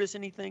notice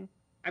anything?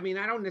 I mean,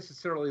 I don't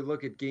necessarily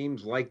look at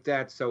games like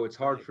that, so it's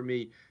hard for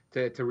me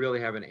to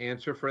really have an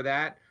answer for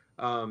that.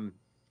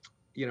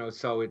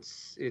 So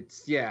it's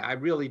I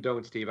really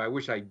don't, Steve. I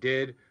wish I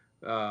did.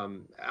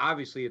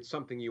 Obviously, it's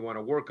something you want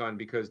to work on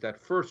because that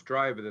first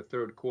drive of the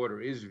third quarter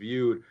is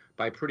viewed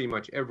by pretty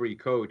much every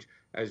coach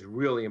as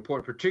really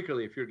important,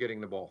 particularly if you're getting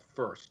the ball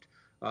first.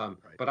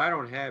 But I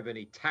don't have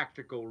any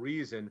tactical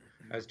reason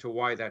as to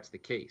why that's the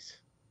case.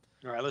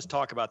 All right, let's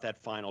talk about that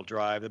final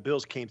drive. The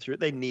Bills came through.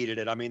 They needed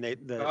it. I mean,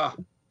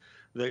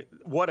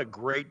 what a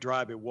great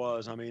drive it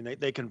was. I mean,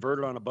 they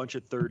converted on a bunch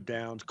of third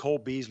downs. Cole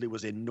Beasley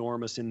was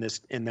enormous in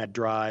that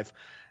drive.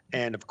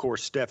 And, of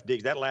course, Steph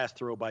Diggs, that last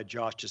throw by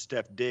Josh to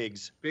Steph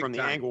Diggs, from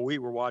the angle we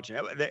were watching,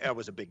 that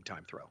was a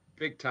big-time throw.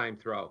 Big-time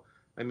throw.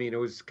 I mean, it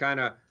was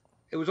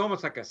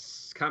almost like a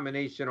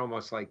combination,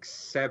 almost like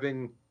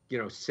 7,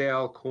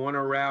 sail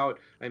corner route.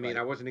 I mean,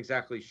 I wasn't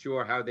exactly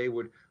sure how they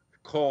would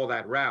call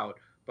that route.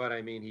 But,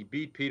 I mean, he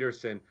beat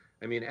Peterson.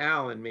 I mean,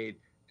 Allen made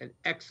an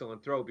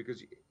excellent throw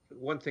because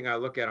one thing I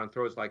look at on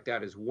throws like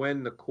that is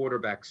when the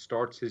quarterback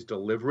starts his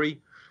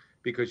delivery,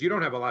 because you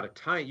don't have a lot of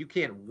time. You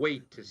can't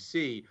wait to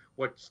see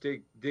what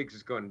Diggs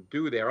is going to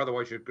do there.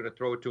 Otherwise, you're going to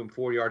throw it to him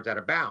 4 yards out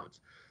of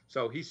bounds.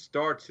 So he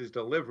starts his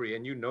delivery,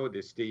 and you know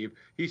this, Steve.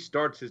 He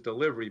starts his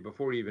delivery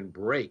before he even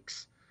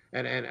breaks.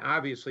 And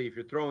obviously, if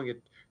you're throwing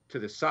it to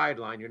the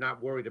sideline, you're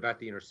not worried about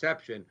the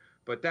interception.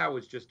 But that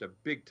was just a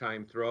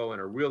big-time throw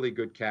and a really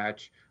good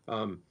catch.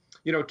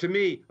 To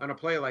me, on a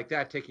play like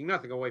that, taking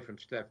nothing away from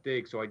Steph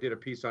Diggs, so I did a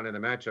piece on in the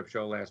matchup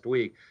show last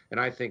week, and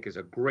I think is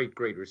a great,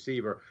 great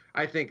receiver.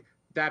 I think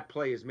that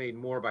play is made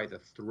more by the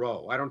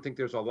throw. I don't think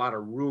there's a lot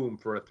of room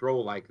for a throw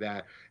like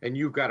that, and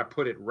you've got to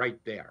put it right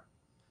there.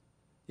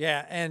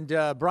 Yeah, and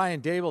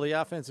Brian Dable, the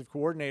offensive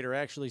coordinator,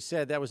 actually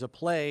said that was a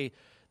play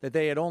that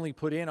they had only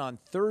put in on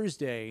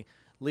Thursday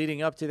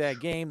leading up to that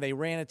game. They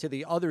ran it to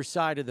the other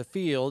side of the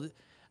field,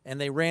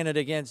 and they ran it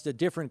against a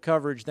different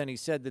coverage than he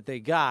said that they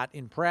got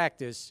in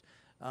practice.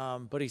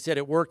 But he said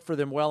it worked for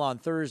them well on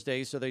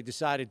Thursday, so they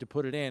decided to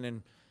put it in,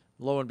 and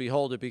lo and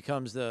behold, it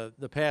becomes the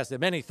pass that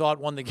many thought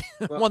won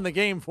the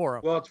game for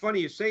them. Well, it's funny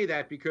you say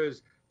that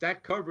because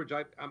that coverage,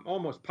 I'm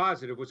almost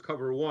positive, was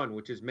cover one,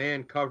 which is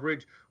man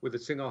coverage with a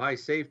single high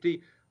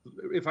safety.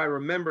 If I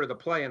remember the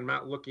play, I'm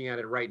not looking at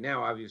it right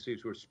now, obviously,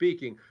 as we're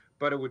speaking,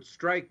 but it would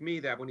strike me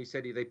that when he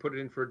said they put it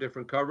in for a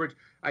different coverage,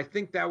 I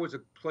think that was a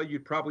play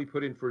you'd probably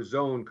put in for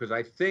zone because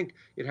I think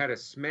it had a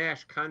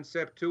smash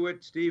concept to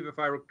it, Steve, if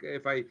I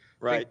right.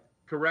 think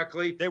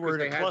correctly. They were in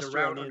they a had the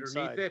route on the underneath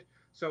inside. it.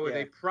 So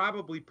they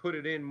probably put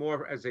it in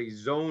more as a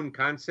zone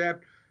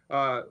concept,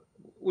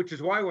 which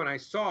is why when I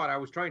saw it, I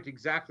was trying to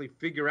exactly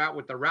figure out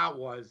what the route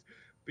was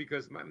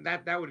because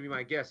that would be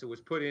my guess. It was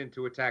put in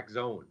to attack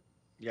zone.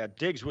 Yeah,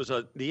 Diggs was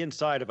the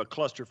inside of a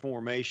cluster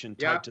formation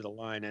tight to the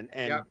line,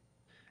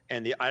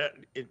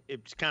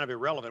 it's kind of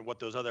irrelevant what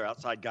those other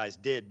outside guys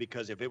did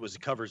because if it was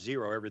cover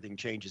zero, everything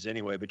changes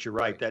anyway. But you're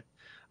right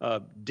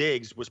that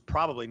Diggs was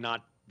probably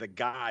not the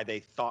guy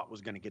they thought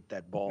was going to get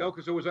that ball. No,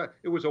 because it was a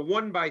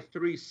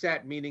 1-by-3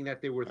 set, meaning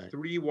that there were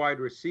three wide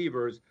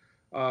receivers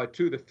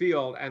to the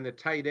field, and the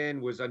tight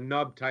end was a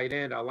nub tight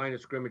end, a line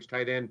of scrimmage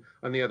tight end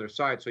on the other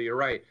side. So you're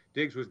right.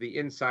 Diggs was the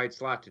inside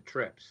slot to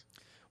trips.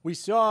 We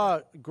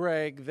saw,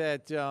 Greg,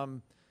 that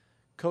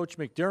Coach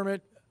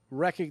McDermott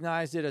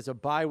recognized it as a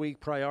bye-week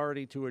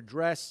priority to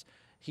address.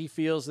 He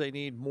feels they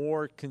need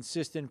more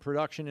consistent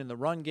production in the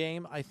run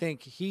game. I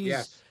think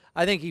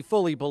I think he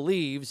fully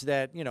believes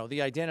that,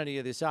 the identity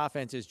of this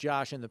offense is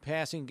Josh in the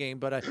passing game,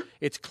 but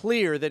it's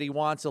clear that he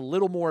wants a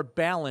little more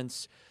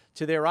balance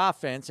to their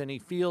offense, and he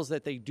feels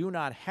that they do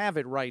not have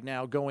it right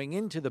now going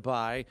into the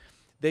bye.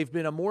 They've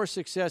been a more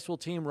successful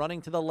team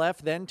running to the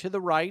left than to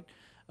the right.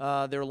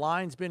 Their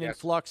line's been in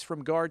flux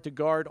from guard to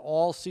guard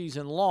all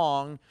season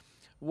long.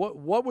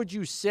 What would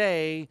you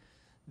say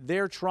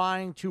they're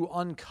trying to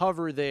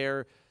uncover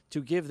there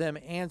to give them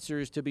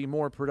answers to be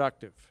more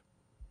productive?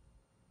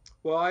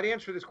 Well, I'd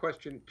answer this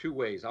question two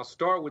ways. I'll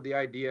start with the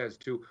idea as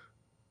to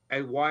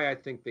why I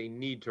think they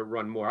need to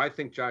run more. I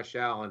think Josh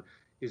Allen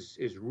is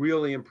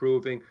really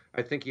improving.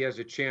 I think he has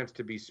a chance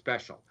to be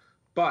special.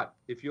 But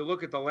if you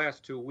look at the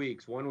last 2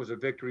 weeks, one was a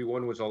victory,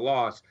 one was a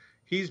loss,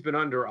 he's been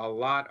under a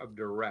lot of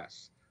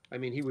duress. I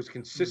mean, he was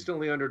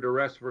consistently under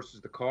duress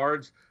versus the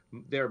Cards.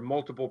 Their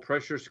multiple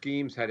pressure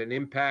schemes had an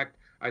impact,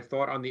 I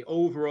thought, on the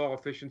overall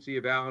efficiency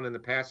of Allen in the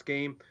pass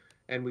game.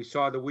 And we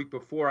saw the week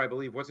before, I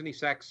believe, wasn't he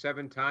sacked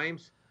 7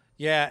 times?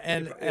 Yeah,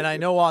 and I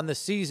know on the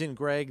season,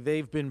 Greg,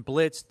 they've been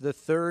blitzed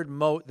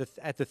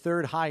at the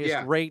third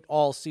highest rate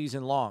all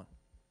season long.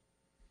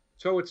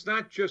 So it's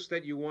not just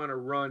that you want to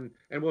run,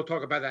 and we'll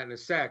talk about that in a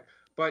sec,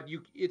 but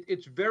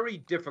it's very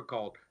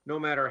difficult, no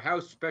matter how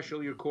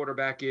special your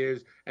quarterback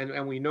is,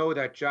 and we know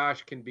that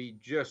Josh can be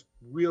just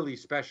really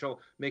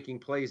special, making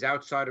plays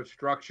outside of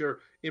structure,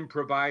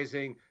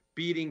 improvising,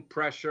 beating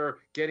pressure,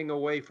 getting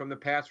away from the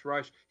pass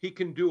rush. He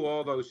can do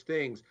all those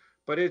things,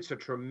 but it's a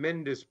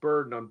tremendous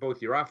burden on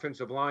both your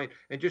offensive line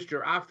and just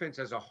your offense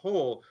as a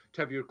whole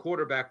to have your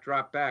quarterback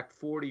drop back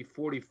 40,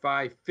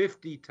 45,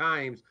 50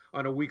 times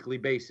on a weekly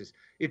basis.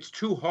 It's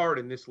too hard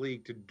in this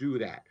league to do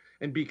that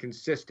and be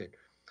consistent.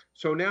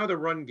 So now the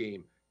run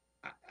game,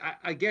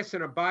 I guess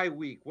in a bye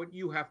week, what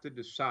you have to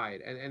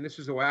decide, and this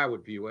is the way I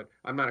would view it.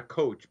 I'm not a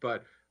coach,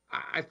 but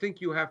I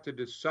think you have to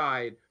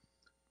decide,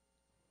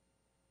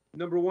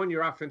 number one,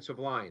 your offensive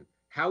line,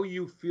 how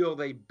you feel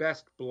they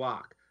best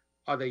block.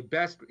 Are they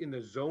best in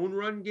the zone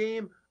run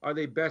game? Are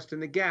they best in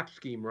the gap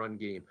scheme run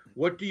game?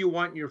 What do you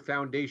want your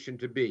foundation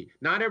to be?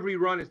 Not every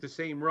run is the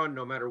same run,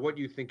 no matter what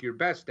you think you're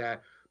best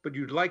at, but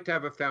you'd like to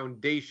have a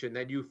foundation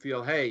that you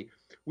feel, hey,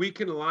 we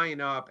can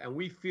line up and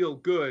we feel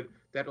good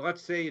that,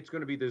 let's say it's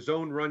going to be the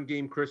zone run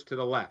game, Chris, to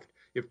the left.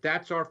 If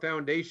that's our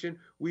foundation,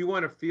 we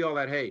want to feel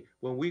that, hey,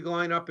 when we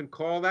line up and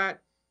call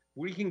that,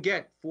 we can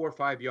get 4 or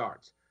 5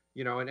 yards,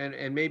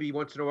 and maybe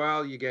once in a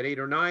while you get 8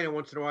 or 9, and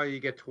once in a while you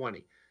get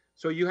 20.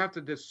 So you have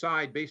to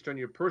decide based on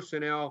your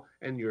personnel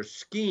and your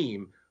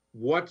scheme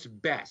what's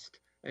best,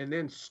 and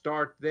then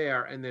start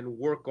there and then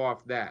work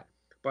off that.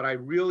 But I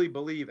really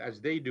believe, as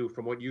they do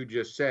from what you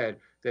just said,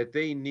 that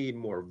they need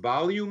more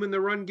volume in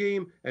the run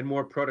game and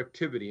more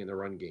productivity in the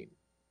run game.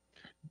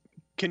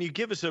 Can you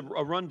give us a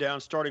rundown,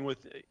 starting with,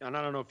 and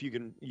I don't know if you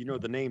can,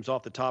 the names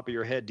off the top of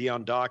your head: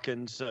 Deion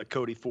Dawkins,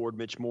 Cody Ford,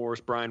 Mitch Morris,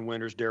 Brian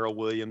Winters, Darrell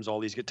Williams, all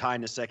these guys, Ty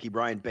Nsekhe,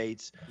 Brian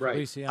Bates,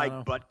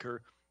 Ike Butker.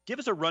 Give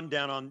us a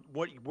rundown on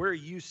where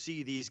you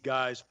see these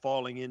guys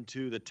falling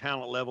into the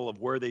talent level of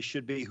where they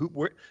should be,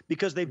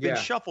 because they've been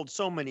shuffled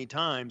so many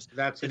times.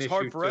 It's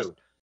hard for us.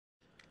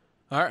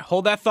 All right,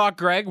 hold that thought,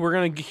 Greg. We're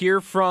going to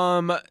hear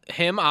from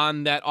him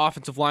on that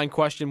offensive line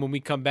question when we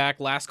come back.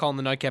 Last call in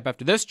the Nightcap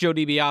after this. Joe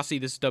DiBiase,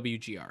 this is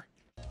WGR.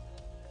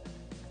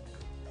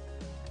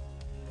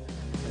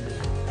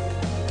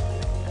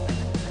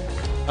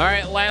 All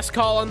right, last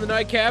call on the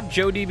Nightcap.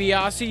 Joe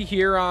DiBiase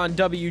here on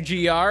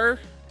WGR.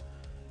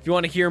 If you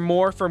want to hear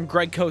more from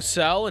Greg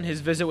Cosell and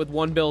his visit with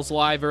One Bills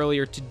Live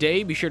earlier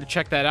today, be sure to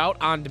check that out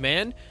on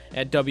demand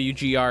at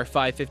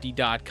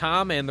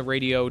WGR550.com and the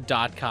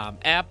radio.com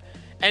app.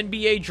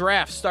 NBA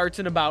draft starts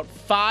in about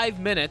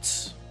 5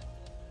 minutes.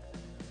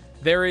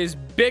 There is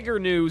bigger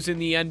news in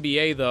the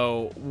NBA,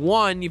 though.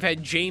 One, you've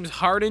had James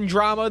Harden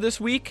drama this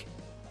week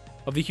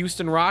of the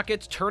Houston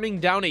Rockets, turning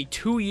down a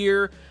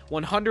 2-year,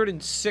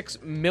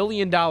 $106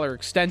 million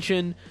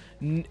extension,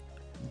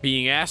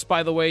 being asked,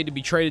 by the way, to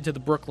be traded to the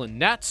Brooklyn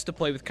Nets to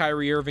play with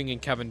Kyrie Irving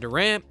and Kevin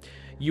Durant.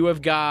 You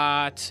have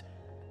got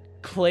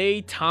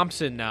Klay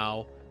Thompson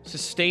now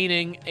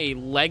sustaining a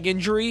leg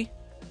injury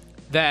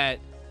that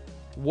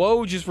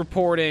Woj is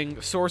reporting,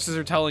 sources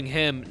are telling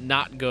him,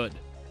 not good.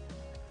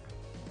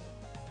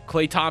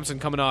 Klay Thompson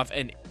coming off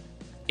an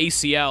torn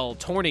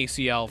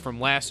ACL from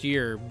last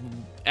year,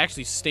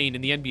 actually sustained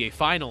in the NBA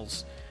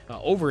Finals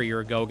over a year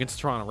ago against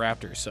the Toronto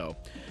Raptors. So,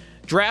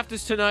 draft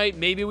is tonight.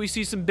 Maybe we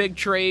see some big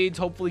trades.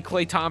 Hopefully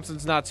Klay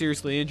Thompson's not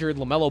seriously injured.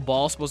 LaMelo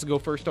Ball's supposed to go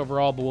first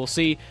overall, but we'll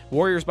see.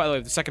 Warriors, by the way,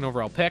 have the second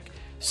overall pick.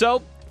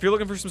 So, if you're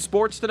looking for some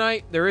sports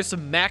tonight, there is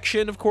some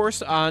action, of course,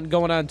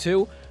 going on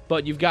too.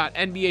 But you've got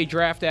NBA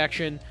draft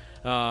action.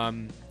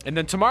 And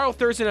then tomorrow,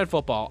 Thursday Night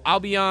Football. I'll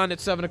be on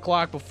at 7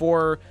 o'clock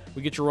before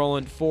we get you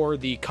rolling for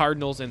the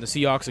Cardinals and the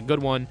Seahawks. A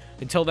good one.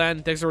 Until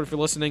then, thanks everyone for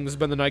listening. This has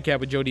been the Nightcap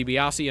with Joe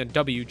DiBiase on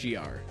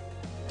WGR.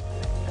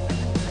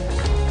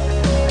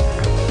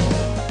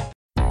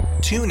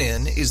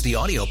 TuneIn is the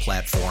audio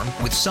platform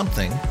with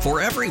something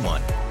for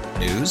everyone.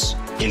 News.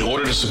 In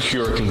order to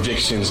secure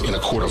convictions in a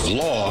court of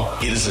law,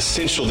 it is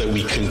essential that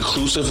we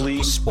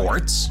conclusively.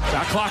 Sports.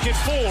 Got clock at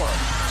 4.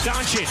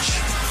 Doncic.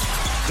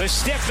 The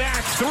step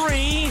back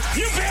 3.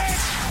 You bet.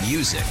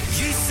 Music.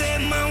 You set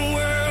my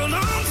world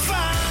on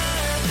fire.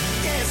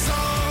 Yes,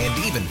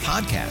 and even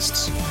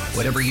podcasts.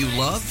 Whatever you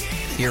love,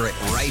 hear it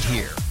right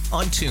here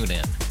on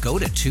TuneIn. Go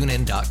to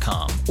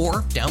TuneIn.com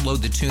or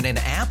download the TuneIn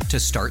app to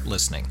start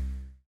listening.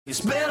 It's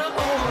better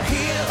over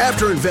here.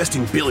 After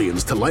investing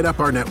billions to light up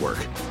our network,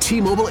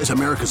 T-Mobile is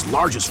America's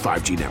largest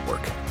 5G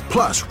network.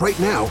 Plus, right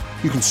now,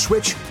 you can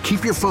switch,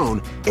 keep your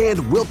phone,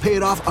 and we'll pay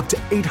it off up to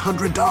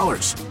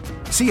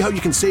 $800. See how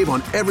you can save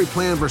on every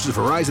plan versus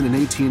Verizon and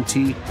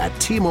AT&T at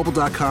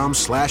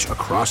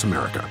T-Mobile.com/across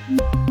America.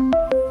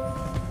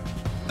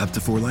 Up to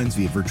 4 lines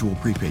via virtual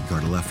prepaid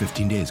card. Allow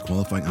 15 days.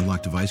 Qualifying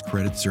unlocked device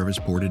credit. Service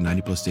ported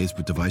 90+ days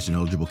with device and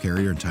eligible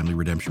carrier and timely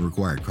redemption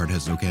required. Card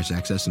has no cash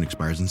access and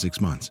expires in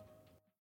 6 months.